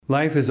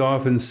Life is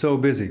often so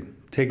busy,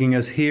 taking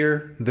us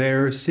here,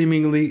 there,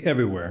 seemingly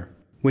everywhere.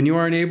 When you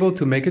aren't able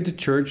to make it to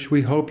church,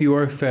 we hope you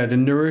are fed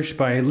and nourished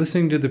by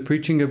listening to the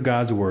preaching of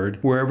God's Word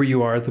wherever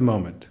you are at the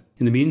moment.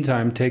 In the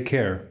meantime, take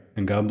care,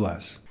 and God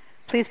bless.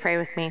 Please pray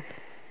with me.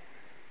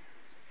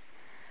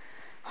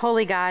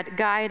 Holy God,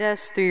 guide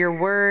us through your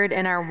word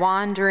in our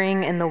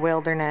wandering in the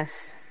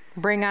wilderness.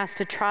 Bring us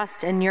to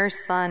trust in your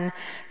Son,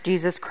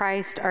 Jesus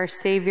Christ, our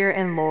Savior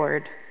and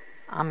Lord.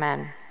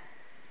 Amen.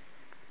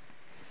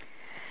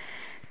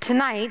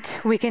 Tonight,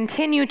 we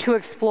continue to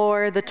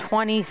explore the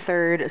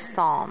 23rd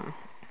Psalm.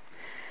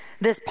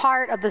 This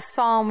part of the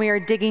psalm we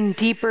are digging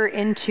deeper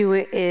into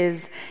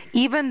is,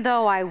 even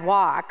though I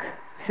walk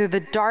through the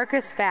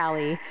darkest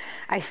valley,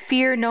 I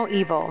fear no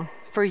evil,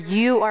 for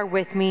you are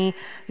with me,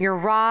 your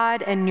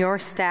rod and your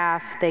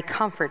staff, they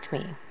comfort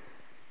me.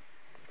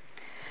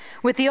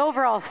 With the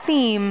overall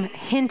theme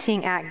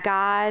hinting at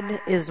God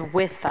is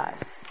with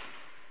us.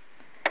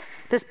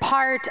 This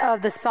part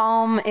of the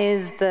psalm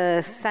is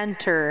the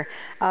center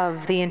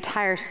of the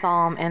entire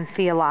psalm and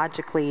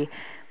theologically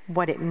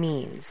what it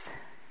means.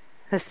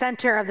 The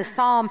center of the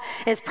psalm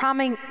is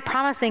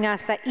promising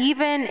us that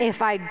even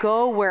if I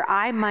go where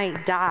I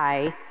might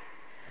die,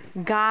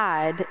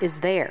 God is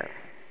there.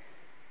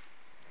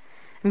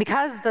 And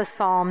because the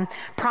psalm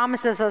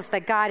promises us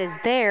that God is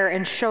there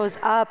and shows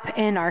up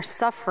in our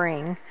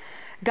suffering,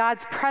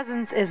 God's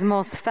presence is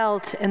most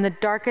felt in the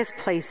darkest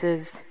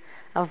places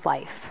of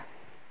life.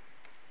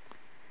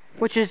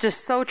 Which is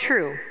just so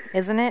true,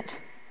 isn't it?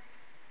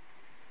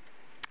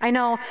 I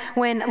know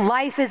when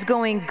life is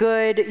going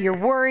good, your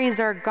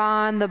worries are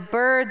gone, the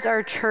birds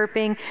are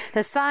chirping,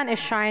 the sun is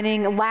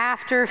shining,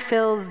 laughter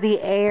fills the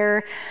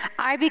air,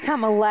 I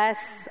become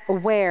less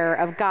aware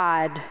of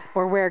God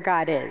or where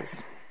God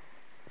is.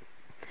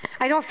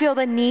 I don't feel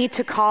the need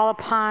to call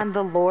upon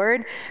the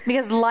Lord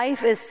because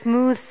life is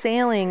smooth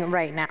sailing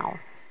right now.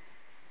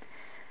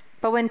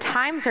 But when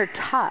times are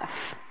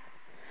tough,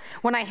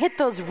 when I hit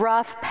those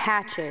rough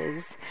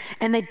patches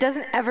and it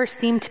doesn't ever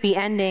seem to be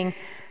ending,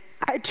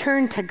 I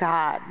turn to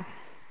God.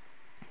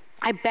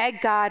 I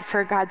beg God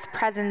for God's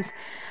presence.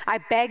 I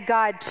beg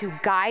God to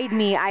guide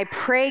me. I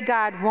pray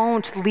God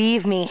won't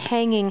leave me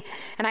hanging.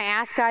 And I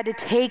ask God to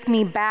take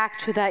me back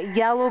to that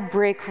yellow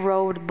brick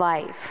road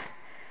life.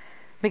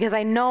 Because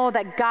I know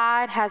that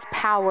God has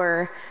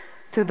power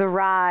through the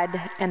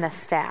rod and the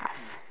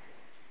staff.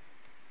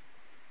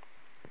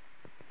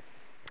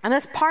 And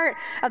this part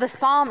of the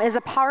psalm is a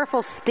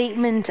powerful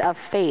statement of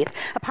faith,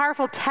 a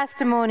powerful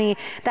testimony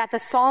that the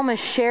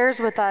psalmist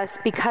shares with us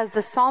because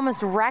the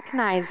psalmist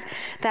recognized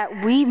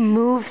that we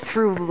move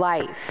through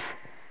life.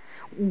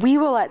 We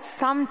will at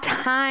some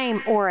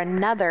time or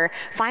another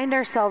find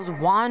ourselves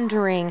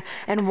wandering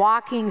and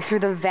walking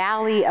through the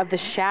valley of the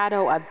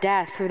shadow of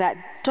death, through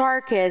that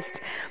darkest,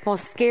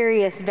 most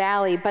scariest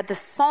valley. But the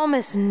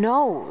psalmist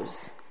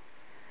knows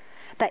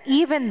that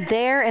even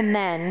there and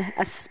then,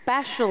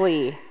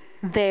 especially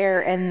there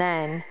and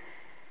then,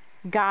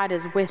 God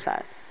is with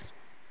us.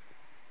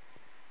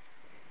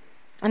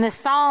 And the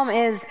psalm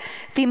is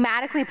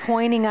thematically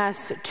pointing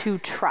us to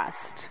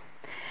trust.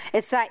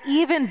 It's that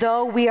even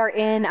though we are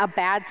in a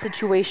bad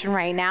situation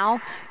right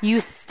now, you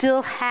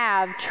still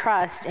have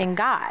trust in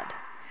God.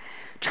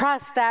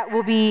 Trust that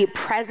will be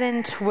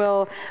present,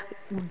 will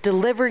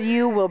deliver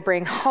you, will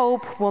bring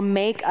hope, will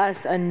make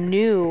us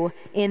anew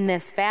in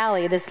this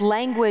valley. This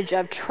language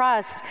of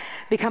trust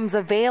becomes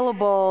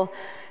available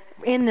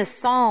in the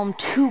psalm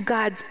to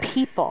God's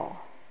people,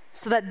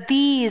 so that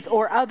these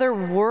or other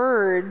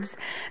words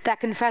that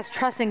confess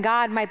trust in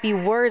God might be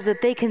words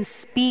that they can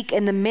speak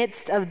in the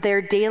midst of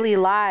their daily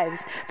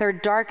lives, their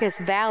darkest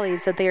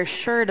valleys that they are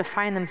sure to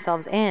find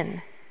themselves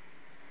in,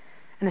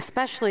 and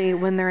especially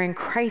when they're in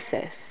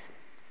crisis.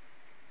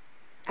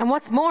 And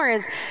what's more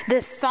is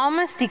this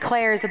psalmist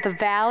declares that the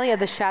valley of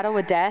the shadow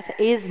of death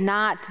is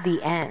not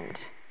the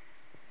end.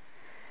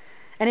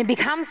 And it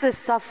becomes this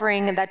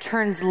suffering that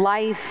turns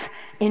life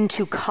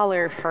into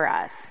color for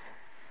us.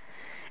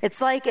 It's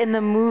like in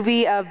the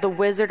movie of The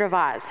Wizard of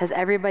Oz. Has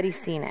everybody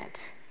seen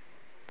it?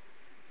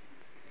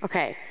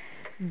 Okay,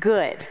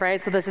 good,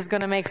 right? So this is going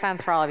to make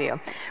sense for all of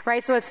you,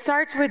 right? So it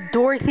starts with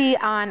Dorothy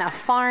on a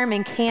farm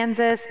in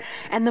Kansas,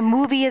 and the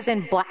movie is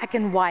in black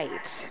and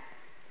white.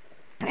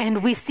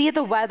 And we see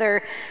the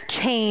weather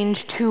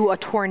change to a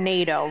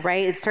tornado,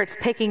 right? It starts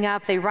picking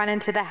up, they run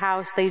into the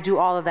house, they do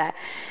all of that.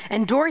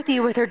 And Dorothy,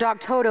 with her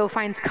dog Toto,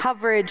 finds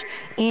coverage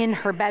in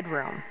her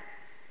bedroom.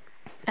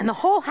 And the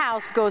whole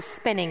house goes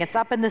spinning. It's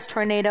up in this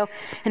tornado,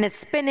 and it's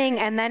spinning,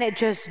 and then it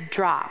just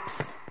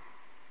drops.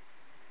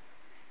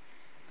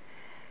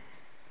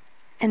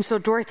 And so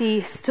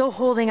Dorothy, still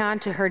holding on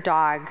to her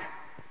dog,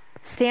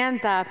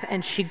 stands up,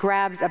 and she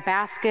grabs a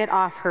basket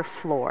off her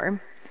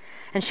floor,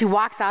 and she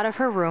walks out of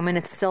her room, and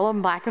it's still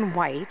in black and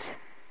white.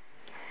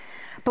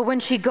 But when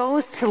she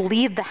goes to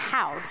leave the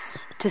house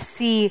to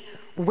see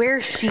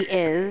where she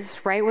is,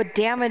 right, what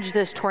damage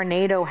this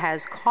tornado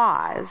has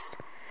caused,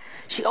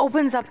 she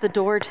opens up the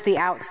door to the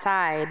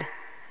outside,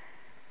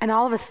 and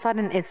all of a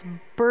sudden it's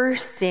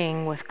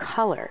bursting with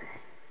color.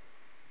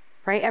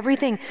 right?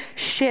 Everything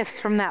shifts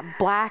from that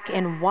black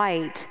and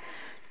white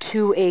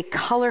to a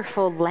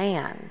colorful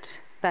land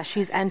that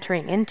she's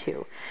entering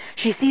into.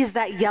 She sees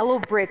that yellow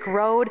brick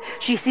road.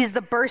 She sees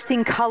the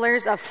bursting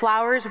colors of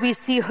flowers. We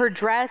see her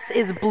dress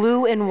is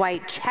blue and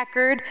white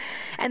checkered.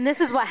 And this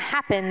is what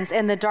happens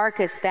in the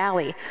darkest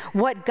valley.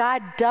 What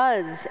God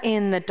does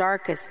in the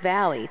darkest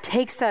valley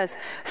takes us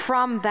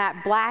from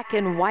that black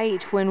and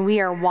white when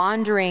we are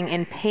wandering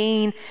in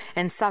pain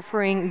and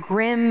suffering,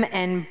 grim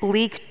and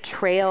bleak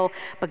trail.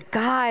 But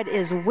God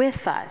is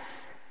with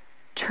us,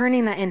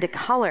 turning that into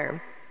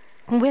color.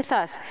 With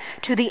us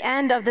to the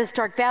end of this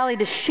dark valley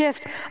to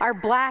shift our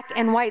black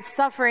and white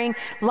suffering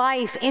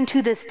life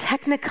into this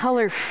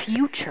technicolor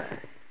future.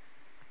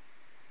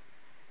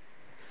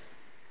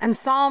 And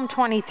Psalm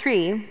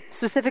 23,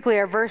 specifically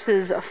our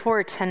verses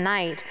for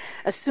tonight,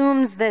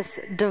 assumes this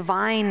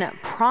divine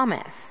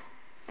promise.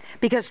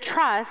 Because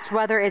trust,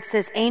 whether it's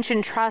this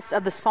ancient trust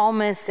of the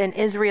psalmist in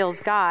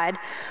Israel's God,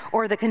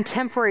 or the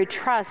contemporary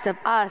trust of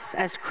us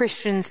as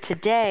Christians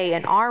today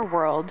in our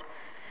world,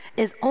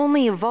 is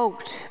only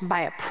evoked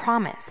by a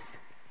promise.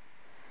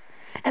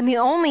 And the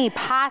only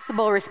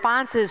possible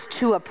responses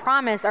to a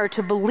promise are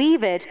to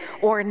believe it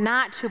or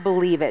not to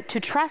believe it, to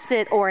trust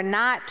it or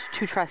not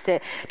to trust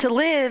it, to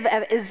live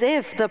as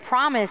if the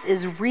promise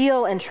is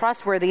real and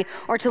trustworthy,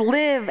 or to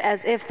live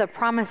as if the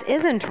promise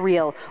isn't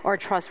real or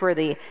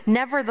trustworthy.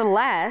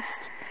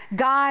 Nevertheless,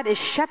 God is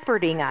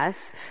shepherding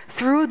us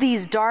through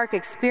these dark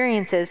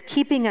experiences,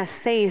 keeping us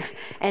safe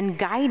and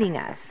guiding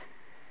us.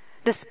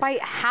 Despite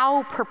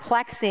how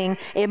perplexing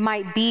it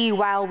might be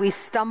while we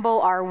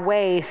stumble our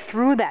way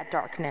through that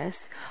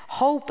darkness,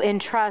 hope and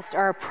trust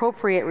are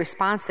appropriate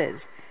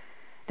responses.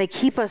 They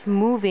keep us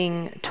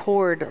moving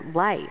toward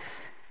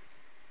life.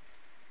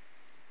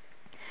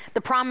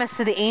 The promise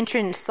to the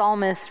ancient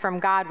psalmist from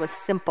God was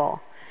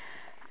simple: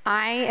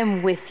 I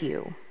am with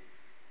you.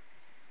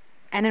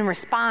 And in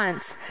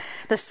response,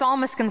 the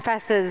psalmist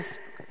confesses,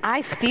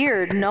 I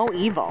feared no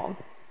evil.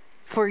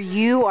 For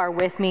you are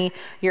with me,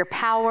 your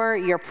power,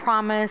 your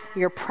promise,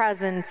 your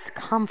presence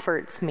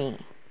comforts me.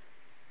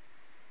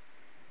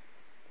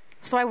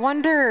 So I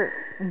wonder,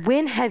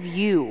 when have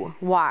you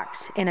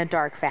walked in a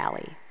dark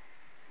valley?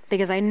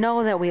 Because I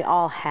know that we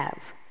all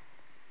have.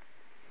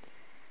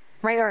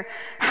 Right? Or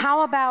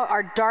how about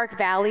our dark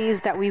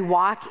valleys that we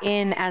walk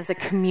in as a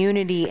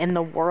community in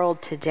the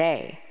world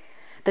today?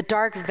 The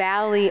dark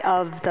valley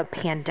of the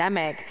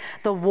pandemic,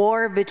 the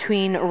war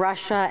between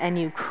Russia and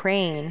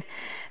Ukraine,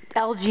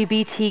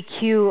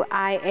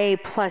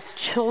 LGBTQIA plus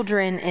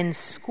children in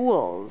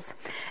schools,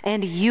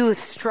 and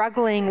youth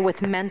struggling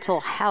with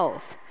mental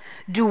health.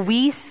 Do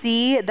we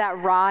see that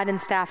rod and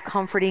staff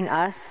comforting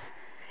us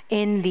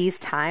in these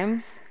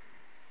times?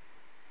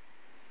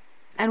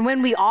 And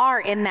when we are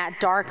in that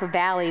dark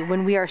valley,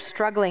 when we are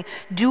struggling,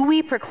 do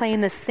we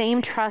proclaim the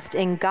same trust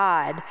in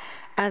God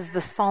as the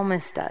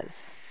psalmist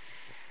does?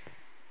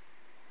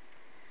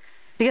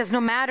 Because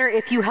no matter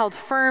if you held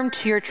firm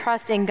to your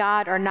trust in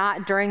God or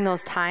not during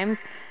those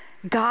times,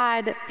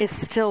 God is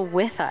still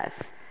with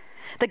us.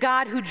 The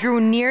God who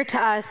drew near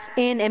to us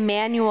in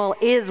Emmanuel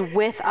is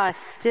with us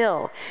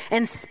still.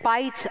 In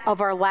spite of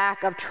our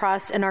lack of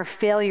trust and our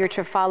failure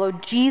to follow,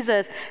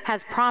 Jesus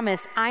has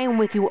promised, I am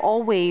with you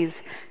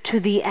always to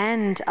the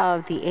end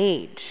of the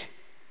age.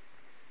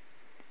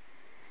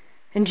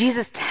 And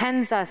Jesus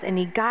tends us and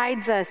he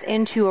guides us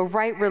into a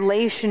right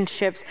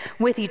relationships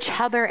with each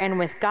other and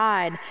with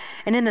God.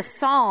 And in the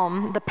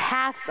psalm, the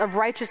paths of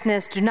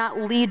righteousness do not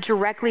lead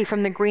directly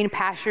from the green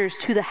pastures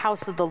to the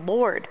house of the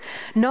Lord.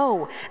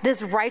 No,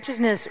 this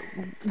righteousness,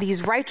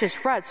 these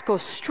righteous ruts go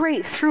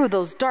straight through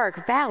those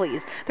dark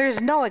valleys. There's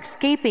no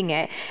escaping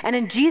it. And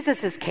in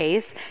Jesus's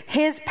case,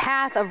 his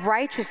path of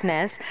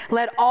righteousness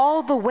led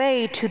all the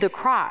way to the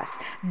cross.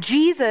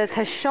 Jesus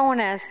has shown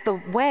us the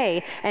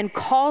way and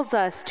calls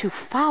us to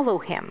follow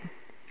him.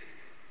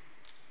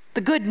 The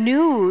good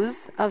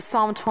news of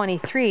Psalm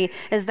 23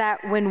 is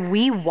that when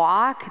we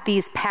walk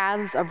these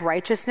paths of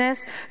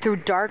righteousness through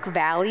dark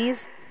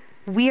valleys,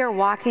 we are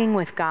walking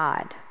with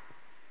God.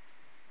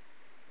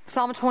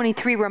 Psalm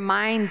 23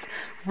 reminds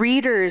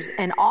readers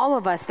and all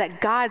of us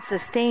that God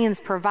sustains,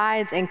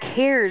 provides, and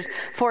cares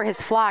for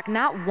his flock,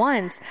 not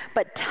once,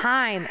 but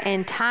time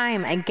and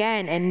time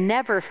again, and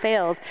never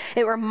fails.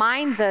 It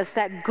reminds us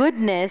that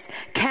goodness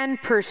can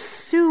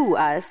pursue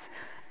us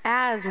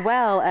as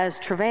well as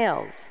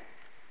travails.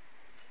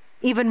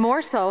 Even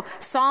more so,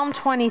 Psalm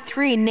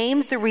 23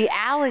 names the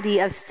reality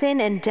of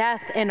sin and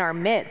death in our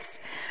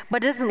midst,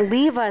 but doesn't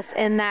leave us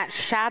in that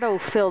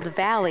shadow-filled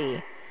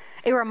valley.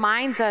 It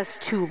reminds us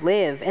to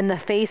live in the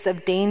face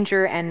of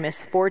danger and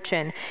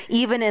misfortune,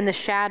 even in the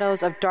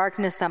shadows of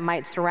darkness that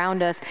might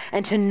surround us,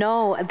 and to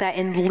know that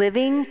in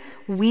living,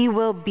 we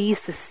will be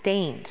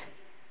sustained.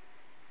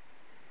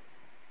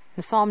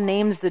 The psalm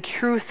names the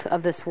truth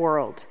of this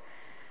world,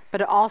 but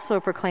it also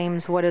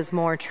proclaims what is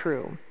more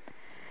true,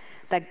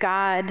 that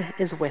God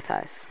is with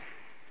us,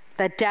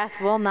 that death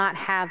will not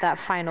have that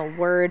final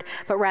word,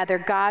 but rather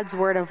God's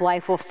word of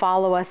life will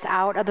follow us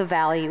out of the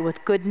valley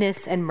with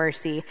goodness and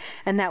mercy,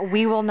 and that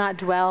we will not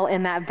dwell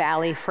in that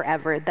valley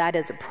forever. That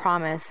is a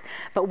promise,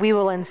 but we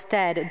will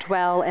instead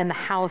dwell in the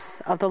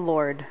house of the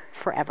Lord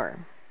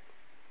forever.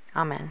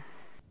 Amen.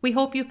 We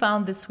hope you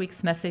found this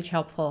week's message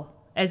helpful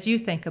as you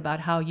think about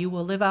how you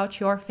will live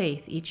out your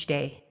faith each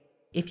day.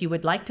 If you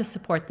would like to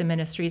support the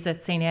ministries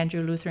at St.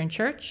 Andrew Lutheran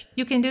Church,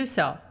 you can do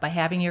so by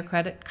having your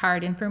credit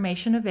card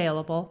information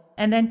available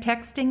and then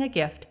texting a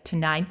gift to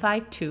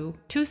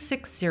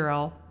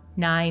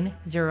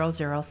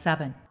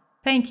 952-260-9007.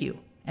 Thank you,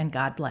 and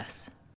God bless.